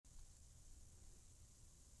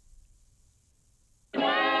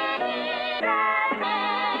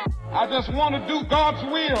just want to do God's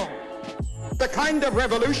will. The kind of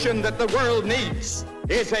revolution that the world needs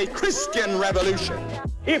is a Christian revolution.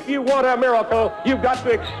 If you want a miracle, you've got to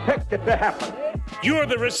expect it to happen. You are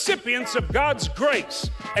the recipients of God's grace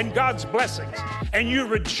and God's blessings, and you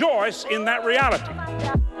rejoice in that reality.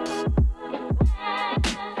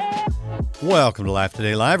 Welcome to Life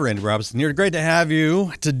Today Live. Randy Robinson here. Great to have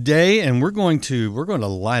you today, and we're going to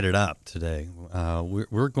light it up today.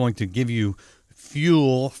 We're going to give you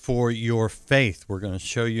fuel for your faith. We're going to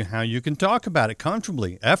show you how you can talk about it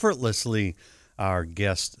comfortably, effortlessly, our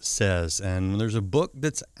guest says. And there's a book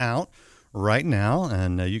that's out right now,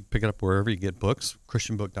 and you can pick it up wherever you get books,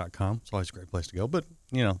 christianbook.com. It's always a great place to go. But,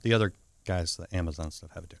 you know, the other guys, the Amazon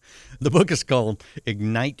stuff, have it too. The book is called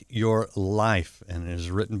Ignite Your Life, and it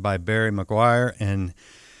is written by Barry Meguiar. And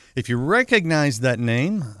if you recognize that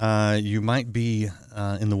name, you might be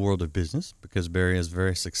in the world of business, because Barry is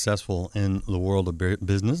very successful in the world of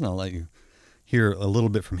business, and I'll let you hear a little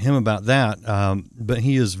bit from him about that. But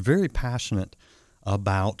he is very passionate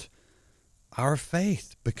about our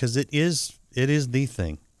faith, because it is the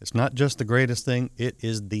thing. It's not just the greatest thing, it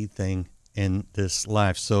is the thing in this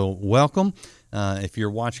life. So welcome. If you're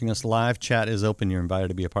watching us live, chat is open. You're invited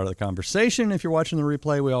to be a part of the conversation. If you're watching the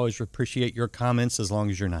replay, we always appreciate your comments as long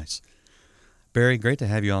as you're nice. Barry, great to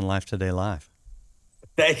have you on Life Today Live.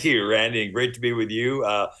 Thank you, Randy. Great to be with you.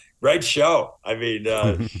 Great show. I mean,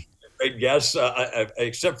 great guests,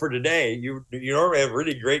 except for today. You normally have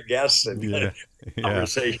really great guests and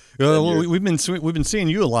conversation. Well, we've been seeing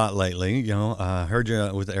you a lot lately. You know, heard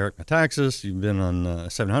you with Eric Metaxas. You've been on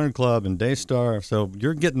 700 Club and Daystar, so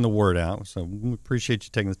you're getting the word out. So we appreciate you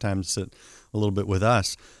taking the time to sit a little bit with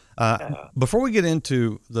us. Before we get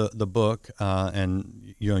into the book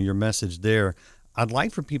and your message there, I'd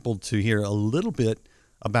like for people to hear a little bit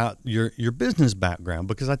about your business background,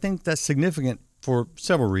 because I think that's significant for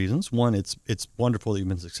several reasons. One, it's wonderful that you've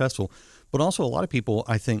been successful, but also a lot of people,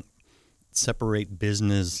 I think, separate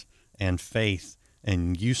business and faith,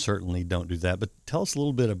 and you certainly don't do that. But tell us a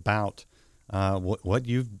little bit about what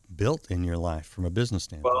you've built in your life from a business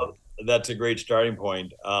standpoint. Well, that's a great starting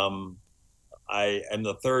point. I am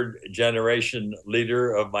the third generation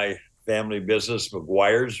leader of my family business,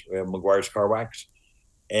 Meguiar's Car Wax,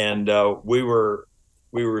 and we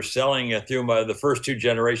were selling through the first two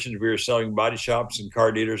generations. We were selling body shops and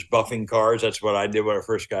car dealers, buffing cars. That's what I did when I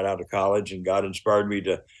first got out of college, and God inspired me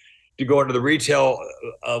to go into the retail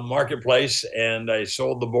marketplace. And I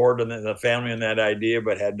sold the board and the family on that idea,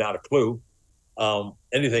 but had not a clue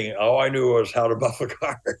anything. All I knew was how to buff a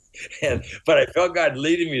car, but I felt God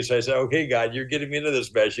leading me. So I said, "Okay, God, you're getting me into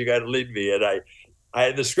this mess. You got to lead me." And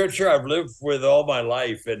I the scripture I've lived with all my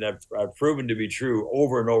life, and I've proven to be true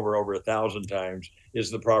over and over and over 1,000 times, is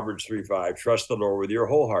the Proverbs 3:5. Trust the Lord with your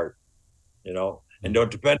whole heart, and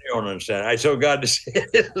don't depend on your own understanding. I told God to say,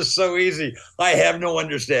 it is so easy. I have no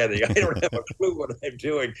understanding. I don't have a clue what I'm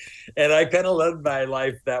doing. And I kind of led my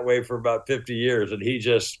life that way for about 50 years, and he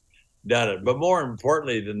just done it. But more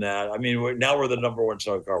importantly than that, I mean, now we're the number one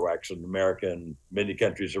selling car wax in America and many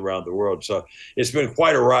countries around the world. So it's been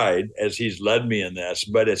quite a ride as he's led me in this.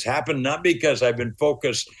 But it's happened not because I've been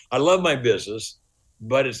focused. I love my business,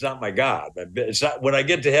 but it's not my God. It's not, when I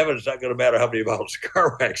get to heaven, it's not going to matter how many bottles of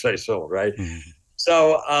car wax I sold, right? Mm-hmm.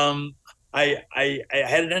 So I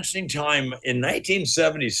had an interesting time in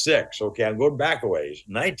 1976. Okay, I'm going back a ways.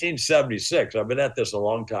 1976. I've been at this a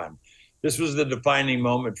long time. This was the defining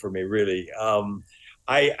moment for me, really.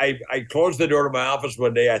 I closed the door to my office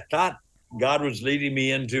one day. I thought God was leading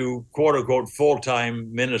me into, quote unquote,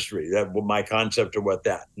 full-time ministry. That was my concept of what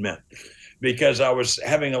that meant. Because I was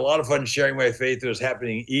having a lot of fun sharing my faith. It was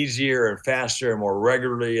happening easier and faster and more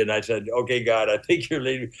regularly. And I said, "Okay, God, I think you're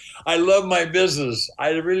leading me. I love my business.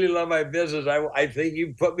 I really love my business. I think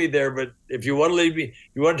you put me there. But if you want to lead me, if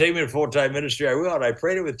you want to take me to full-time ministry, I will." And I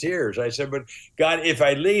prayed it with tears. I said, "But God, if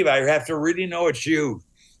I leave, I have to really know it's you."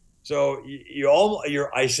 So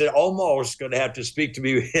I said, almost going to have to speak to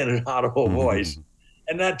me in an audible voice.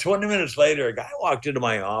 And then 20 minutes later, a guy walked into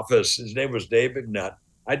my office. His name was Dave McNutt.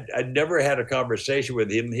 I'd never had a conversation with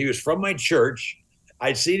him. He was from my church.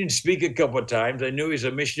 I'd seen him speak a couple of times. I knew he's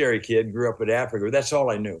a missionary kid, grew up in Africa. That's all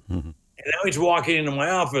I knew. Mm-hmm. And now he's walking into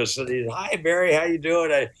my office and he's, "Hi, Barry, how you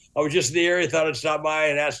doing? I was just in the area, thought I'd stop by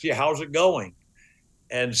and ask you, how's it going?"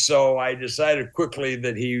 And so I decided quickly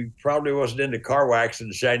that he probably wasn't into car wax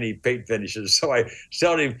and shiny paint finishes. So I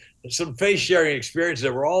told him some face-sharing experiences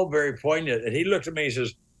that were all very poignant. And he looked at me and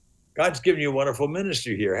says, "God's given you a wonderful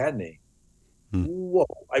ministry here, hadn't he?" Whoa.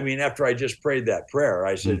 I mean, after I just prayed that prayer,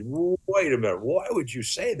 I said, "Wait a minute, why would you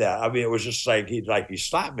say that?" I mean, it was just like he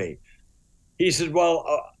stopped me. He said, "Well,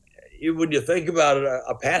 when you think about it,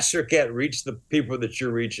 a pastor can't reach the people that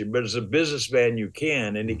you're reaching, but as a businessman, you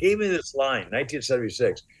can. And he gave me this line,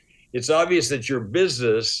 1976. It's obvious that your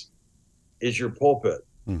business is your pulpit.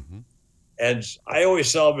 Mm-hmm. And I always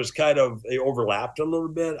saw them as kind of, they overlapped a little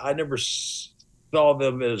bit. I never saw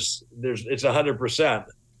them as it's 100%.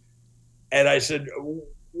 And I said,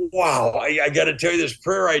 wow, I got to tell you this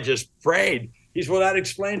prayer I just prayed. He said, well, that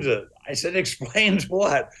explains it. I said, explains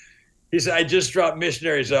what? He said, I just dropped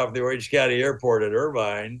missionaries off the Orange County Airport in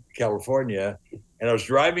Irvine, California. And I was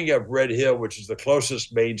driving up Red Hill, which is the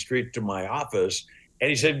closest main street to my office. And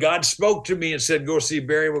he said, God spoke to me and said, go see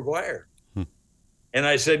Barry Meguiar. And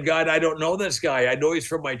I said, God, I don't know this guy. I know he's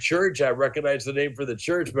from my church. I recognize the name for the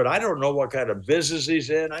church, but I don't know what kind of business he's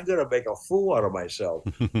in. I'm going to make a fool out of myself.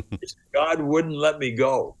 God wouldn't let me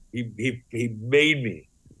go. He made me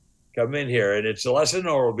come in here. And it's a lesson in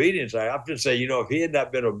obedience. I often say, if he had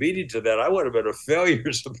not been obedient to that, I would have been a failure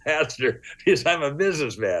as a pastor because I'm a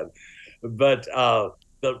businessman. But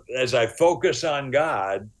as I focus on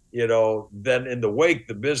God, then in the wake,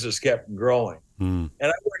 the business kept growing. And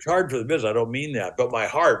I worked hard for the business. I don't mean that. But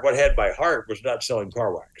what had my heart was not selling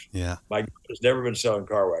car wax. Yeah. My God has never been selling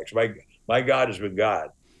car wax. My God has been God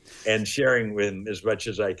and sharing with him as much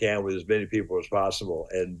as I can with as many people as possible.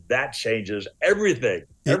 And that changes everything.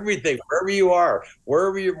 Everything, wherever you are,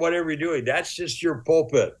 whatever you're doing, that's just your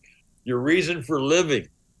pulpit, your reason for living.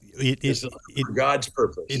 It's for God's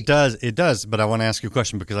purpose. It does. But I want to ask you a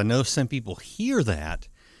question because I know some people hear that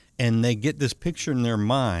and they get this picture in their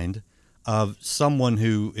mind of someone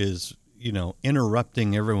who is,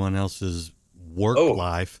 interrupting everyone else's work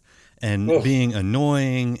life and being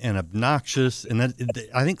annoying and obnoxious. And that,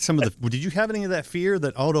 I think did you have any of that fear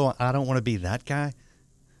that, I don't want to be that guy?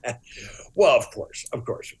 Well, of course,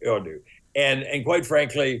 we all do. And quite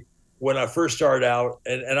frankly, when I first started out,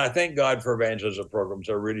 and I thank God for evangelism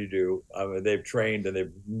programs, I really do. I mean, they've trained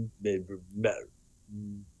and they've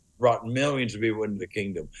brought millions of people into the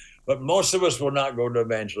kingdom. But most of us will not go to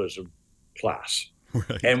evangelism class.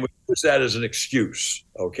 Right. And we use that as an excuse.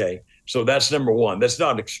 Okay. So that's number one. That's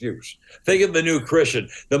not an excuse. Think of the new Christian,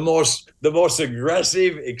 the most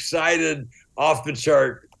aggressive, excited, off the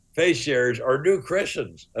chart face shares are new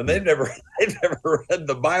Christians. And they've never read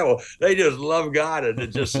the Bible. They just love God and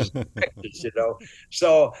it just is infectious,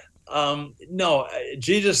 So no,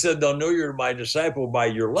 Jesus said they'll know you're my disciple by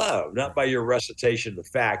your love, not by your recitation of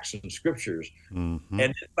facts and scriptures. Mm-hmm.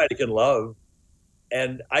 And anybody can love.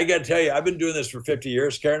 And I got to tell you, I've been doing this for 50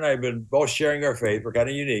 years. Karen and I have been both sharing our faith. We're kind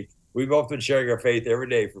of unique. We've both been sharing our faith every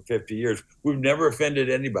day for 50 years. We've never offended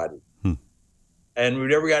anybody. And we've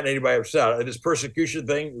never gotten anybody upset. This persecution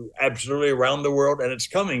thing, absolutely around the world, and it's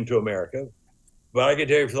coming to America. But I can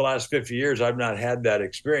tell you for the last 50 years, I've not had that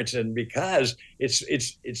experience. And because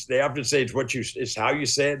it's they often say it's how you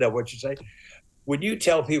say it, not what you say. When you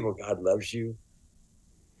tell people God loves you,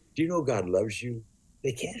 do you know God loves you?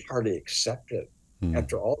 They can't hardly accept it.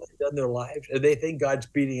 After all they've done in their lives, and they think God's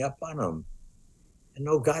beating up on them. And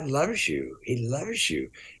no, God loves you. He loves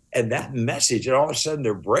you. And that message, and all of a sudden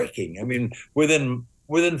they're breaking. I mean, within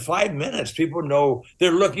 5 minutes, people know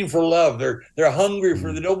they're looking for love. They're hungry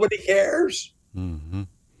for nobody cares. Mm-hmm.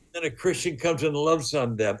 Then a Christian comes and loves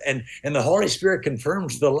on them. And the Holy Spirit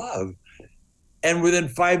confirms the love. And within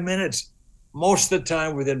 5 minutes, most of the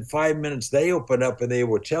time, within 5 minutes, they open up and they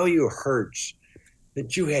will tell you hurts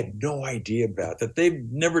that you had no idea about, that they've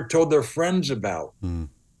never told their friends about. And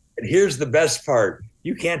here's the best part.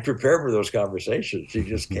 You can't prepare for those conversations. You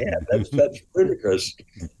just can't. That's ludicrous.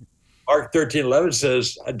 Mark 13:11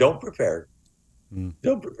 says, don't prepare.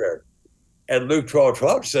 Don't prepare. And Luke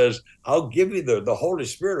 12:12 says, I'll give you the Holy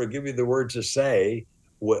Spirit will give you the words to say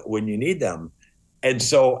when you need them. And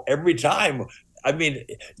so every time, I mean,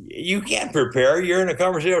 you can't prepare. You're in a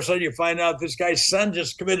conversation, all of a sudden you find out this guy's son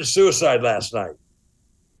just committed suicide last night.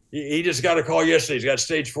 He just got a call yesterday. He's got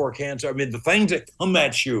stage 4 cancer. I mean, the things that come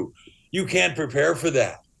at you, you can't prepare for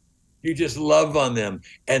that. You just love on them.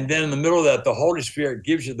 And then in the middle of that, the Holy Spirit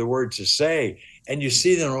gives you the words to say, and you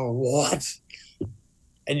see them, what?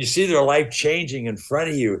 And you see their life changing in front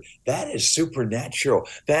of you. That is supernatural.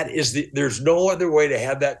 There's no other way to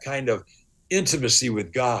have that kind of intimacy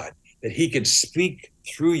with God, that he can speak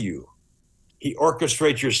through you. He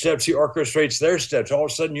orchestrates your steps. He orchestrates their steps. All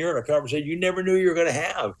of a sudden, you're in a conversation you never knew you were going to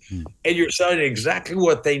have. And you're telling exactly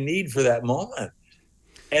what they need for that moment.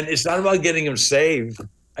 And it's not about getting them saved.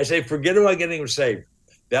 I say, forget about getting them saved.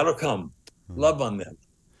 That'll come. Love on them.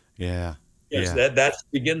 Yeah. Yes, that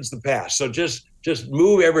begins the path. So just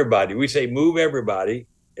move everybody. We say move everybody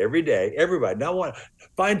every day, everybody. Now,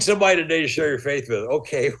 find somebody today to share your faith with.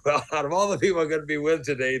 Okay, well, out of all the people I'm going to be with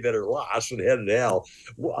today that are lost and headed to hell,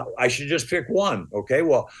 well, I should just pick one. Okay,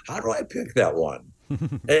 well, how do I pick that one?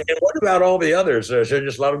 And what about all the others? Should I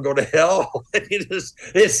just let them go to hell?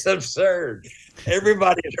 It's absurd.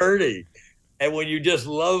 Everybody's hurting. And when you just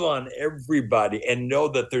love on everybody and know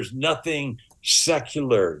that there's nothing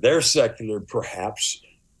secular, they're secular perhaps,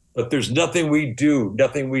 but there's nothing we do,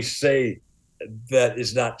 nothing we say that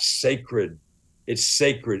is not sacred. It's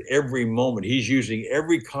sacred every moment. He's using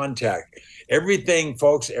every contact, everything,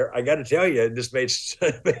 folks. I got to tell you, this may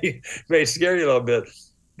scare you a little bit,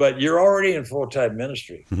 but you're already in full-time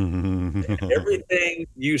ministry. Everything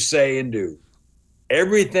you say and do,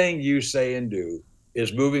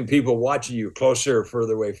 is moving people watching you closer or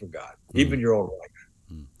further away from God, even your own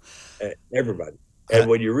wife, everybody. And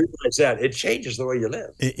when you realize that, it changes the way you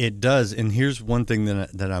live. It does. And here's one thing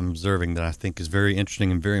that I'm observing that I think is very interesting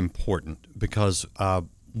and very important, because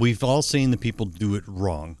we've all seen the people do it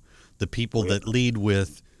wrong. The people that lead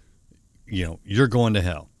with, you're going to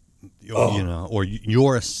hell, or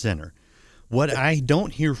you're a sinner. What I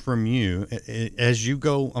don't hear from you as you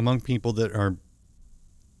go among people that are,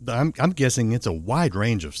 I'm guessing it's a wide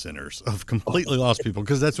range of sinners, of completely lost people,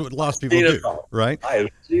 because that's what lost people do, right? I have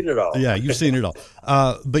seen it all. Yeah, you've seen it all.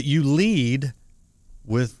 But you lead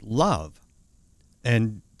with love.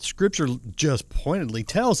 And Scripture just pointedly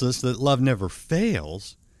tells us that love never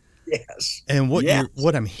fails. Yes. And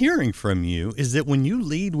what I'm hearing from you is that when you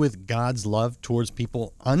lead with God's love towards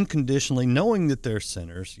people unconditionally, knowing that they're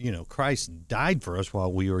sinners, Christ died for us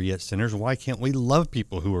while we were yet sinners. Why can't we love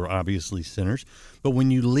people who are obviously sinners? But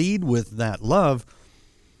when you lead with that love,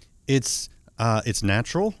 it's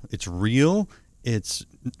natural, it's real, it's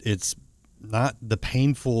not the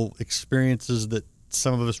painful experiences that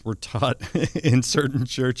some of us were taught in certain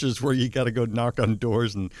churches where you got to go knock on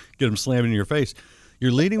doors and get them slammed in your face.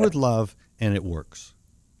 You're leading with love, and it works.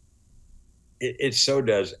 It so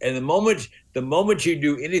does. And the moment you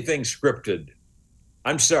do anything scripted,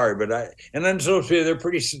 I'm sorry, but I'm so sure they're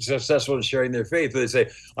pretty successful in sharing their faith. They say,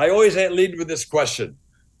 I always lead with this question.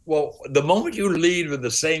 Well, the moment you lead with the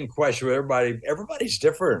same question with everybody's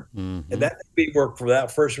different. Mm-hmm. And that may be work for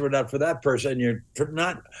that person, but not for that person. And you're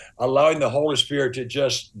not allowing the Holy Spirit to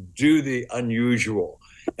just do the unusual.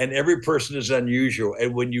 And every person is unusual.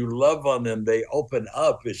 And when you love on them, they open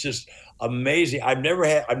up. It's just amazing. I've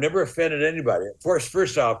never offended anybody.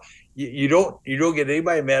 First off, you don't get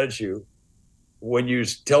anybody mad at you when you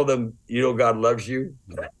tell them God loves you.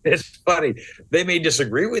 It's funny. They may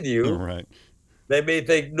disagree with you. Right. They may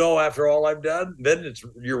think, no, after all I've done, then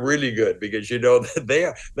you're really good, because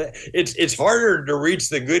that it's harder to reach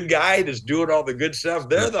the good guy that's doing all the good stuff.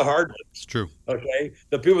 They're the hard ones. It's true. Okay.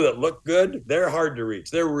 The people that look good, they're hard to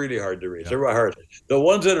reach. They're really hard to reach. Yeah. They're really hard. The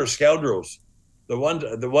ones that are scoundrels, the ones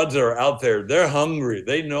that are out there, they're hungry.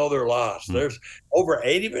 They know they're lost. Mm. There's over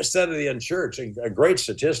 80% of the unchurched, a great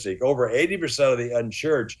statistic, over 80% of the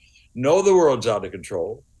unchurched know the world's out of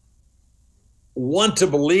control, want to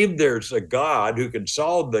believe there's a God who can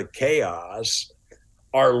solve the chaos,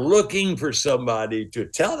 are looking for somebody to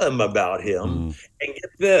tell them about him. And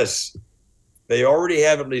get this, they already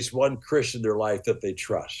have at least one Christian in their life that they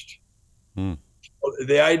trust.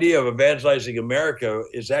 The idea of evangelizing America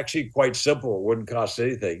is actually quite simple. It wouldn't cost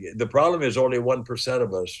anything. The problem is only 1%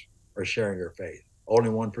 of us are sharing our faith. Only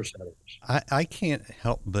 1% of us. I can't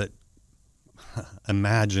help but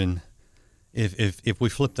imagine if we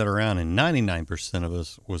flip that around and 99% of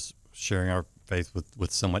us was sharing our faith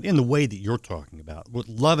with someone in the way that you're talking about, with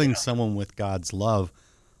loving someone with God's love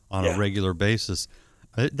on a regular basis,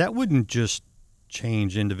 that wouldn't just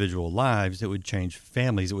change individual lives. It would change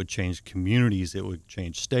families. It would change communities. It would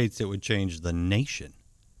change states. It would change the nation.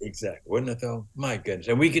 Exactly. Wouldn't it though? My goodness.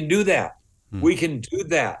 And we can do that. We can do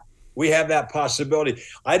that. We have that possibility.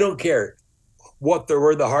 I don't care where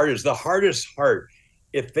the heart is. The hardest heart,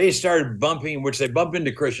 if they started bumping, which they bump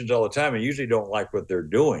into Christians all the time and usually don't like what they're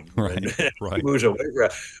doing. Right. Moves away from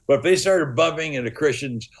it. But if they started bumping into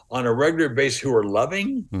Christians on a regular basis who are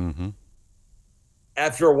loving,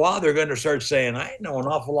 after a while, they're going to start saying, I know an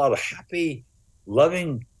awful lot of happy,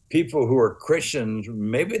 loving people who are Christians.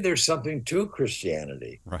 Maybe there's something to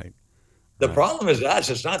Christianity. Right. The problem is us.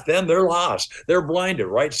 It's not them. They're lost. They're blinded,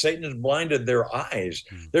 right? Satan has blinded their eyes.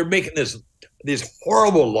 They're making these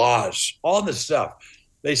horrible laws, all this stuff.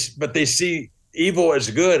 But they see evil as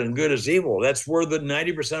good and good as evil. That's where the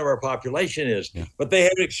 90% of our population is. Yeah. But they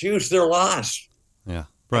have an excuse. They're lost. Yeah.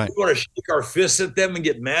 Right. We want to shake our fists at them and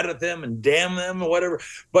get mad at them and damn them or whatever.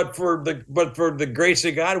 But for the grace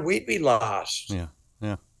of God, we'd be lost. Yeah.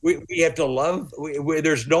 Yeah. We have to love.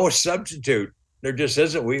 There's no substitute. There just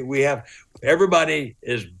isn't. We have, everybody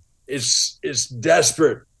is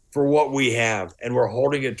desperate for what we have, and we're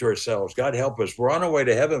holding it to ourselves. God help us. We're on our way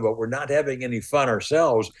to heaven, but we're not having any fun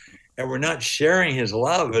ourselves, and we're not sharing his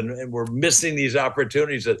love, and we're missing these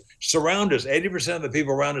opportunities that surround us. 80% of the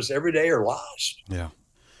people around us every day are lost. Yeah.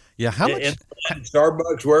 Yeah. How much? In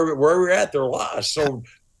Starbucks, wherever we're at, they're lost. So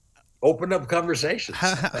open up conversations.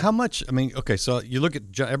 How much? I mean, okay, so you look at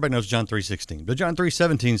everybody knows John 3:16, but John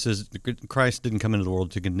 3:17 says Christ didn't come into the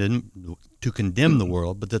world to condemn the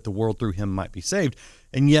world, but that the world through him might be saved.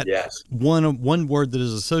 And yet, yes, one word that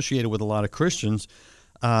is associated with a lot of Christians,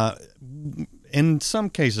 in some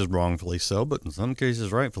cases wrongfully so, but in some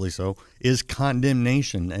cases rightfully so, is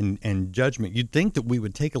condemnation and judgment. You'd think that we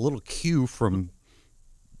would take a little cue from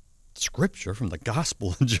Scripture, from the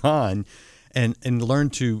Gospel of John, and learn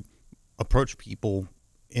to approach people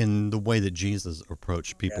in the way that Jesus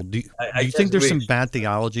approached people. Do you think there's some bad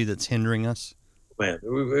theology that's hindering us? Man,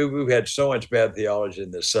 we've had so much bad theology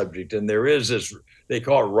in this subject, and there is this, they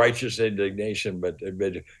call it righteous indignation, but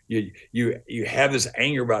you have this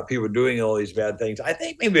anger about people doing all these bad things. I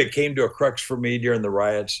think maybe it came to a crux for me during the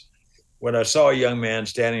riots when I saw a young man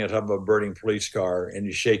standing on top of a burning police car, and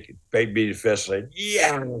you beat his fist and say,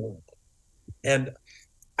 yeah. And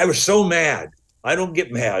I was so mad. I don't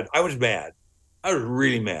get mad. I was mad. I was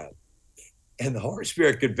really mad. And the Holy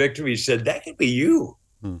Spirit convicted me. He said, that could be you.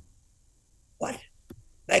 What?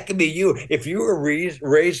 That could be you. If you were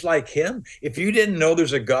raised like him, if you didn't know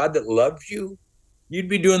there's a God that loves you, you'd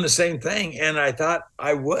be doing the same thing. And I thought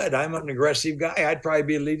I would. I'm an aggressive guy. I'd probably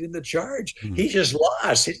be leading the charge. He's just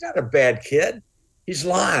lost. He's not a bad kid. He's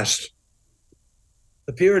lost.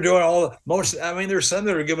 The people are doing there's some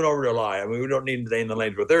that are giving over to a lie. I mean, we don't need to name the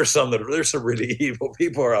names, but there's some really evil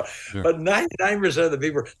people. Sure. But 99% of the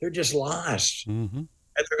people, they're just lost. And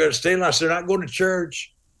they're going to stay lost. They're not going to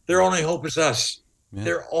church. Their only hope is us. Yeah.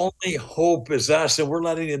 Their only hope is us, and we're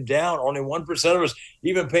letting them down. Only 1% of us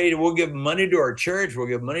even paid. We'll give money to our church. We'll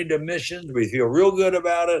give money to missions. We feel real good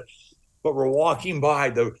about it, but we're walking by.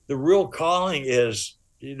 The real calling is,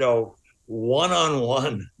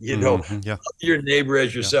 one-on-one, love your neighbor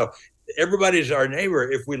as yourself. Yeah. Everybody's our neighbor.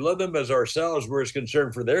 If we love them as ourselves, we're as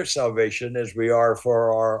concerned for their salvation as we are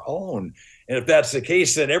for our own. And if that's the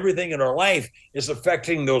case, then everything in our life is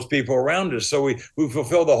affecting those people around us. So we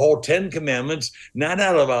fulfill the whole 10 commandments, not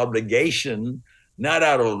out of obligation, not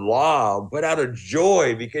out of law, but out of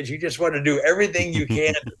joy, because you just want to do everything you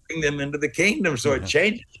can to bring them into the kingdom. So it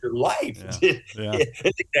changes your life. Yeah.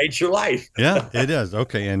 It ignites your life. Yeah, it does.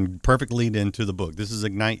 Okay, and perfect lead into the book. This is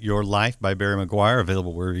Ignite Your Life by Barry Meguiar,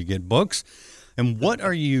 available wherever you get books. And what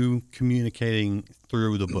are you communicating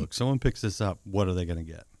through the book? Someone picks this up, what are they going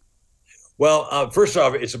to get? Well, first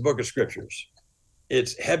off, it's a book of scriptures.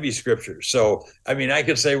 It's heavy scriptures. So, I mean, I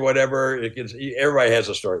could say whatever. Everybody has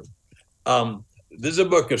a story. This is a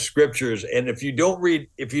book of scriptures, and if you don't read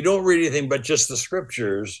anything but just the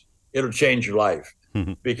scriptures, it'll change your life.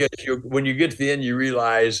 Because when you get to the end, you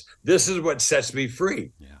realize this is what sets me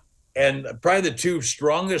free. Yeah. And probably the two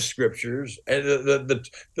strongest scriptures, and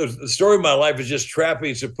the story of my life is just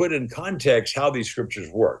trappings to put in context how these scriptures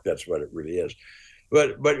work. That's what it really is.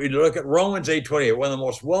 But you look at Romans 8:28, one of the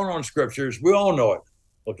most well-known scriptures. We all know it.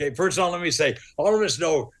 Okay, first of all, let me say, all of us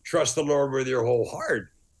know, trust the Lord with your whole heart.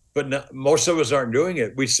 But most of us aren't doing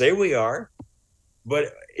it. We say we are,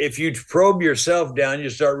 but if you probe yourself down, you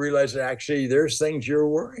start realizing actually there's things you're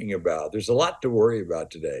worrying about. There's a lot to worry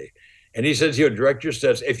about today. And he says he'll direct your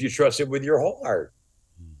steps if you trust him with your whole heart.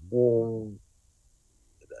 Well,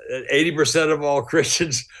 80% of all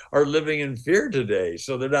Christians are living in fear today,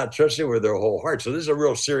 so they're not trusting with their whole heart. So this is a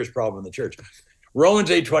real serious problem in the church. Romans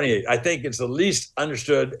 8:28, I think it's the least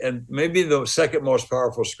understood and maybe the second most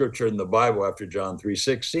powerful scripture in the Bible after John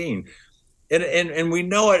 3:16. And we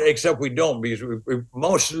know it, except we don't, because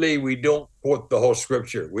we don't quote the whole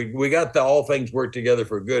scripture. We got the all things work together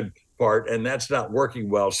for good part, and that's not working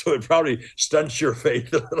well. So it probably stunts your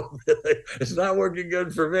faith a little bit. It's not working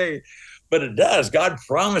good for me, but it does. God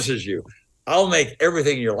promises you, I'll make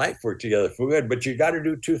everything in your life work together for good, but you got to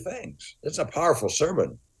do two things. It's a powerful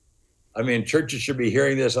sermon. I mean, churches should be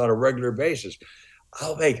hearing this on a regular basis.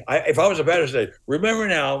 If I was a pastor, I'd say, remember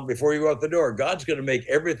now, before you go out the door, God's going to make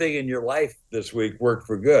everything in your life this week work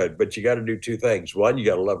for good, but you got to do two things. One, you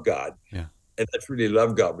got to love God. Yeah. And that's really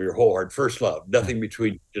love God with your whole heart. First love, nothing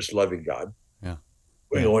between just loving God. Yeah.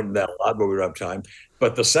 We go into that a lot, but we don't have time.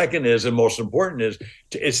 But the second is, and most important is,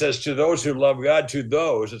 it says to those who love God, to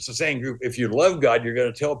those, it's the same group. If you love God, you're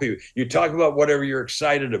going to tell people, you talk about whatever you're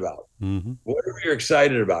excited about. Whatever you're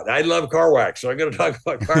excited about. I love car wax, so I'm going to talk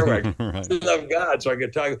about car wax. Right. I love God, so I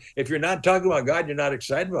can talk. If you're not talking about God, you're not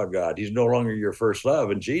excited about God. He's no longer your first love.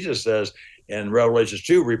 And Jesus says in Revelation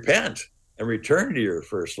 2, repent and return to your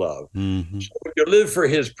first love. So when you live for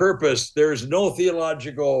his purpose, there's no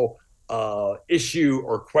theological issue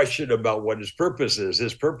or question about what his purpose is.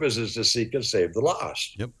 His purpose is to seek and save the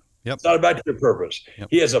lost. Yep. It's not about your purpose. Yep.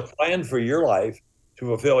 He has a plan for your life to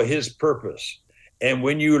fulfill his purpose. And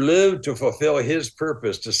when you live to fulfill his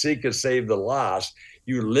purpose, to seek and save the lost,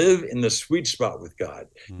 you live in the sweet spot with God.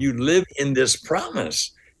 You live in this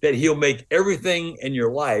promise that he'll make everything in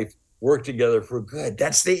your life work together for good.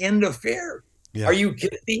 That's the end of fear. Yeah. Are you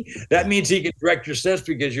kidding me? That means he can direct your steps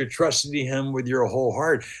because you're trusting him with your whole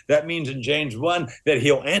heart. That means in James 1 that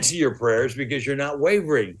he'll answer your prayers because you're not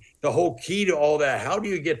wavering. The whole key to all that, how do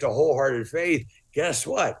you get to wholehearted faith? Guess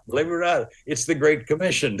what? Believe it or not, it's the Great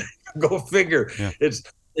Commission. Go figure. Yeah. It's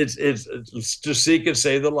to seek and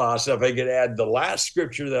save the lost. If I could add the last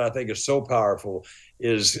scripture that I think is so powerful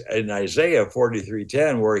is in Isaiah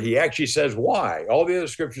 43:10, where he actually says why. All the other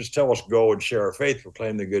scriptures tell us go and share our faith,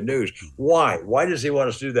 proclaim the good news. Why? Why does he want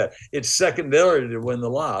us to do that? It's secondarily to win the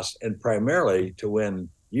lost and primarily to win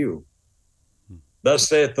you. Thus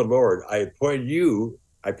saith the Lord, I appointed you.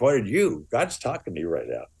 God's talking to you right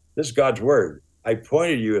now. This is God's word. I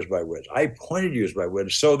appointed you as my witness. I appointed you as my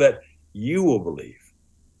witness so that you will believe.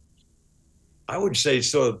 I would say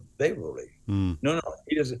so they believe. No,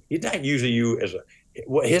 he doesn't. He's not using you as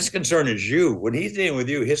his concern is you. When he's dealing with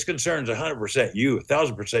you, his concern is 100% you,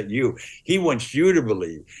 1,000% you. He wants you to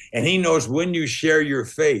believe. And he knows when you share your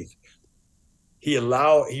faith, you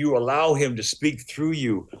allow him to speak through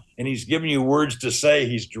you. And he's giving you words to say.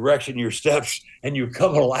 He's directing your steps. And you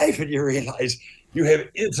come alive and you realize you have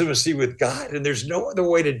intimacy with God. And there's no other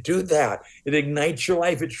way to do that. It ignites your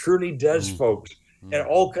life. It truly does, folks. And it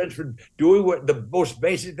all comes from doing what the most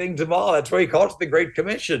basic things of all. That's why he calls it the Great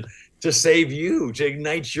Commission, to save you, to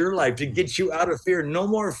ignite your life, to get you out of fear. No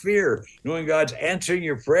more fear, knowing God's answering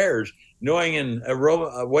your prayers, knowing in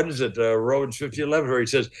Romans 15:11, where he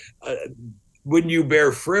says, when you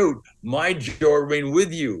bear fruit, my joy remain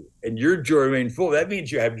with you and your joy remain full. That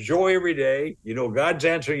means you have joy every day. You know, God's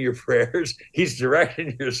answering your prayers. He's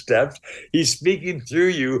directing your steps. He's speaking through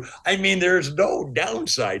you. I mean, there's no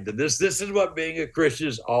downside to this. This is what being a Christian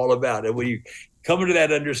is all about. And when you come to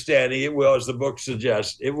that understanding, it will, as the book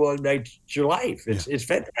suggests, it will ignite your life. It's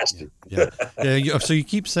fantastic. So you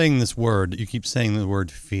keep saying this word. You keep saying the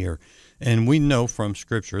word fear. And we know from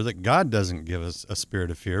Scripture that God doesn't give us a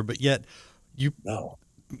spirit of fear, but yet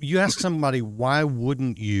you ask somebody, why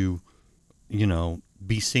wouldn't you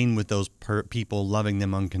be seen with those people, loving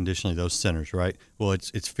them unconditionally, those sinners, right? Well,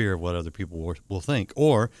 it's fear of what other people will think.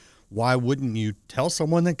 Or why wouldn't you tell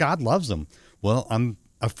someone that God loves them? Well, I'm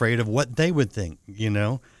afraid of what they would think,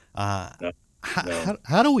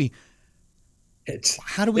 How do we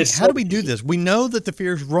do this? We know that the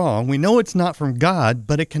fear is wrong. We know it's not from God,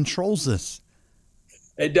 but it controls us.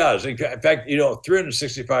 It does. In fact,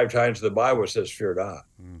 365 times the Bible says, fear not.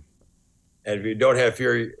 And if you don't have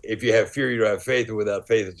fear, if you have fear, you don't have faith. And without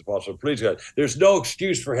faith, it's impossible to please God. There's no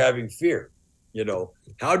excuse for having fear.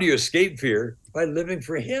 How do you escape fear? By living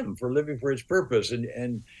for him, for living for his purpose.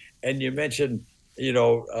 And you mentioned,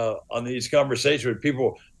 on these conversations with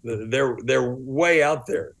people, they're way out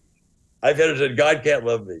there. I've had it said, God can't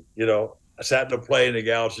love me, I sat in a plane, and the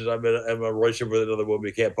gal says, I'm in a relationship with another woman,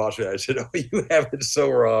 we can't possibly. I said, oh, you have it so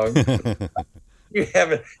wrong. You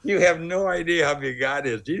have no idea how big God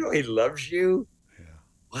is. Do you know he loves you? Yeah.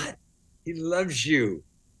 What? He loves you.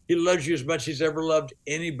 He loves you as much as he's ever loved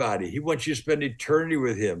anybody. He wants you to spend eternity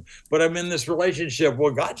with him. But I'm in this relationship.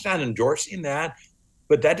 Well, God's not endorsing that.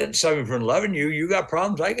 But that didn't stop him from loving you. You got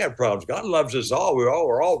problems, I got problems. God loves us all. We're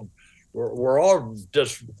all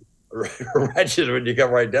just wretched when you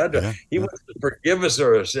come right down to it. He wants to forgive us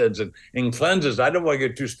our sins and cleanse us. I don't want to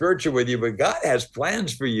get too spiritual with you, but God has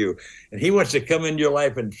plans for you. And he wants to come into your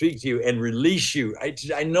life and speak to you and release you.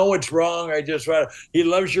 I know it's wrong. He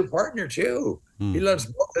loves your partner too. He loves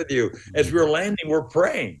both of you. As we're landing, we're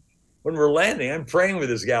praying. When we're landing, I'm praying with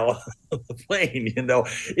this gal on the plane.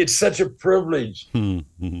 It's such a privilege.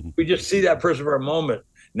 We just see that person for a moment.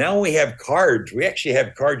 Now we have cards. We actually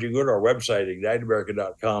have cards. You go to our website,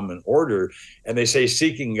 igniteamerica.com, and order, and they say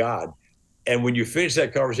seeking God. And when you finish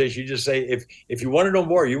that conversation, you just say, if you want to know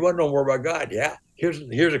more, you want to know more about God. Yeah, here's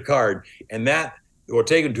a card. And that will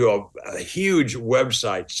take them to a huge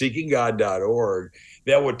website, seekinggod.org,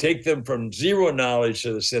 that would take them from zero knowledge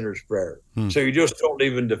to the sinner's prayer. So you just don't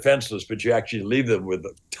leave them defenseless, but you actually leave them with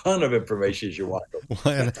a ton of information as you want them.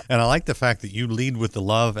 Well, and I like the fact that you lead with the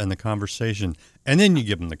love and the conversation, and then you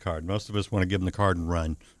give them the card. Most of us want to give them the card and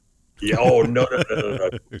run. Yeah, oh, no.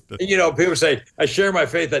 You know, people say, I share my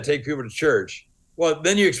faith, I take people to church. Well,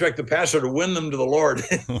 then you expect the pastor to win them to the Lord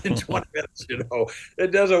in 20 minutes, you know.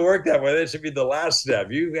 It doesn't work that way. That should be the last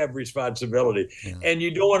step. You have responsibility. Yeah. And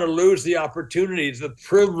you don't want to lose the opportunities, the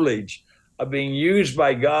privilege of being used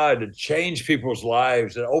by God to change people's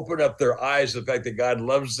lives and open up their eyes to the fact that God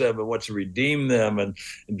loves them and wants to redeem them and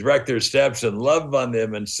direct their steps and love on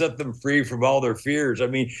them and set them free from all their fears. I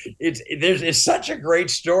mean, it's such a great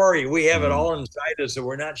story. We have it all inside us and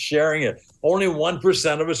we're not sharing it. Only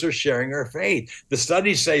 1% of us are sharing our faith. The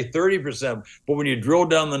studies say 30%, but when you drill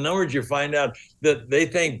down the numbers, you find out that they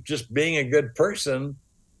think just being a good person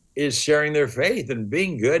is sharing their faith, and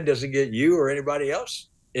being good doesn't get you or anybody else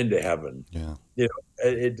into heaven. Yeah. You know,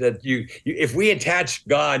 that you if we attach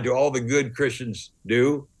God to all the good Christians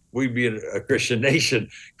do, we'd be a Christian nation.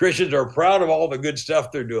 Christians are proud of all the good stuff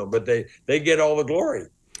they're doing, but they get all the glory.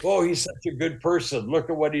 Oh, he's such a good person. Look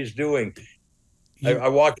at what he's doing. I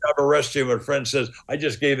walked out of a restroom and a friend says, I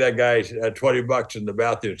just gave that guy $20 in the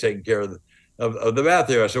bathroom taking care of the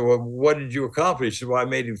bathroom. I said, well, what did you accomplish? He said, well, I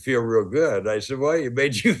made him feel real good. I said, well, it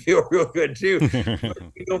made you feel real good too.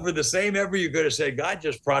 You go for the same effort, you could have said, God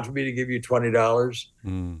just prompted me to give you $20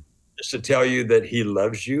 just to tell you that he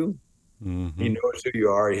loves you. He knows who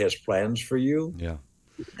you are. He has plans for you. Yeah.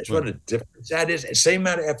 That's what a difference that is. Same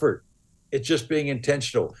amount of effort. It's just being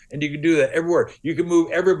intentional. And you can do that everywhere. You can move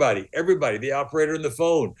everybody, the operator on the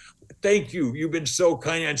phone. Thank you. You've been so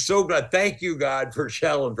kind. I'm so glad. Thank you, God, for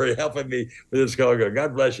helping me with this call.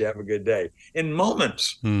 God bless you. Have a good day. In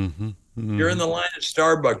moments, you're in the line at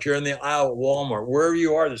Starbucks. You're in the aisle at Walmart. Wherever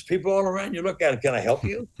you are, there's people all around. You look at it. Can I help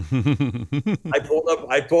you? I pulled up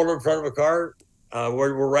in front of a car.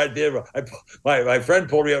 We're right there. My friend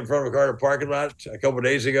pulled me up in front of a car in a parking lot a couple of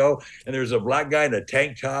days ago, and there's a black guy in a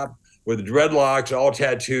tank top with dreadlocks, all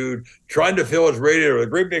tattooed, trying to fill his radiator with a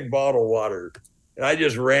great big bottle of water. And I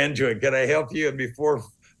just ran to him. Can I help you? And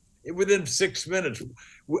within 6 minutes,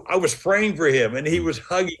 I was praying for him, and he was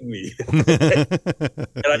hugging me. And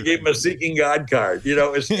I gave him a Seeking God card. You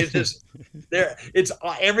know, it's just there. It's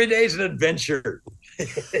every day is an adventure.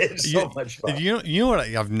 It's so much fun. You know what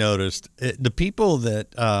I've noticed? The people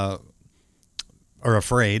that are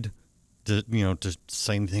afraid to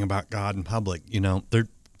say anything about God in public, they're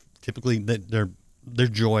typically their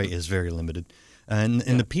joy is very limited. And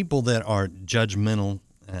the people that are judgmental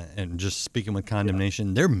and just speaking with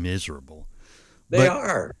condemnation, they're miserable. They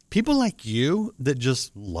are. People like you that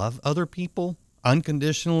just love other people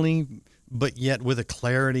unconditionally, but yet with a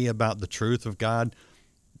clarity about the truth of God.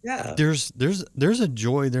 Yeah. There's a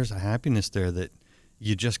joy, there's a happiness there that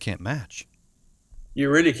you just can't match. You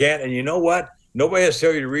really can't. And you know what? Nobody has to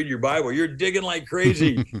tell you to read your Bible. You're digging like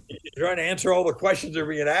crazy. You're trying to answer all the questions that are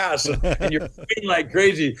being asked, and you're reading like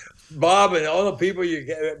crazy. Bob and all the people you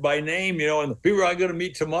get by name, and the people I'm going to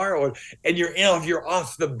meet tomorrow, and you're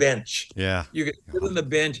off the bench. Yeah, you get sit on the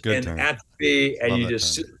bench Good and term. atrophy, and you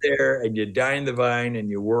just sit there and you die in the vine and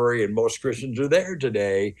you worry. And most Christians are there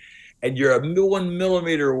today, and you're 1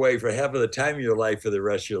 millimeter away from having the time of your life for the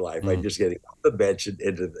rest of your life by just getting off the bench and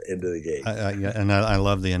into the game. I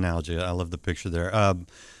love the analogy. I love the picture there.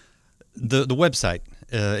 The website,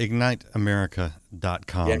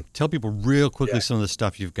 igniteamerica.com. Yeah. Tell people real quickly some of the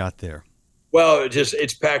stuff you've got there. Well,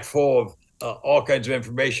 it's packed full of all kinds of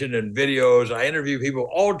information and videos. I interview people,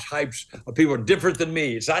 all types of people different than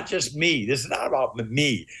me. It's not just me. This is not about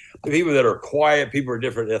me. The people that are quiet, people are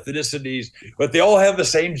different ethnicities, but they all have the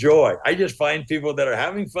same joy. I just find people that are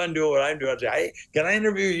having fun doing what I'm doing. I say, hey, can I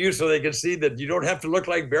interview you so they can see that you don't have to look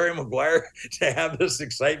like Barry Meguiar to have this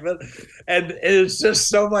excitement? And it's just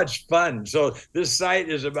so much fun. So this site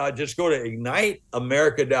is about, just go to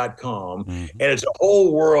igniteamerica.com, and it's a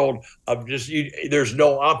whole world of there's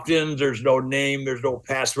no opt-ins, there's no name, there's no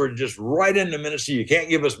password, just right in the ministry. You can't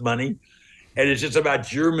give us money. And it's just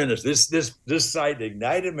about your ministry. This site,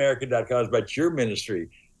 igniteamerica.com, is about your ministry.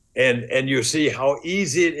 And you see how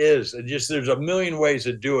easy it is. And just there's a million ways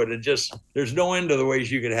to do it. And just there's no end to the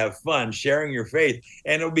ways you can have fun sharing your faith.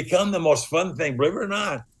 And it'll become the most fun thing. Believe it or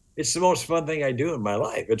not, it's the most fun thing I do in my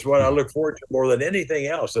life. It's what I look forward to more than anything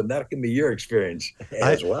else. And that can be your experience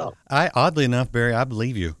as well. Oddly enough, Barry, I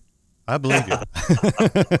believe you. I believe you.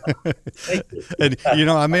 Thank you. And,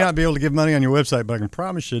 I may not be able to give money on your website, but I can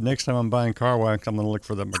promise you next time I'm buying car wax, I'm going to look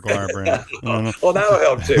for the Meguiar brand. Well, that'll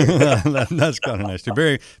help too. That's kind of nice too.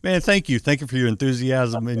 Barry, man, thank you. Thank you for your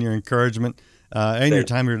enthusiasm and your encouragement and your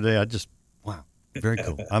time here today. Very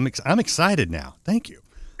cool. I'm excited now. Thank you.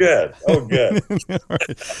 Good. Oh, good.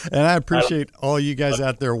 And I appreciate all you guys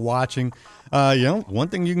out there watching. One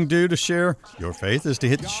thing you can do to share your faith is to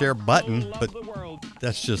hit the share button, but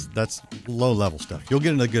that's low level stuff. You'll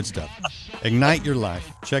get into the good stuff. Ignite your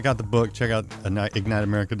life. Check out the book. Check out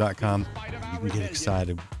igniteamerica.com. You can get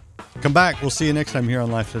excited. Come back. We'll see you next time here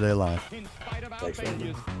on Life Today Live. Thanks,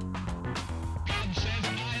 man.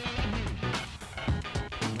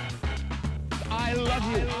 I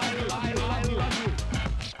love you.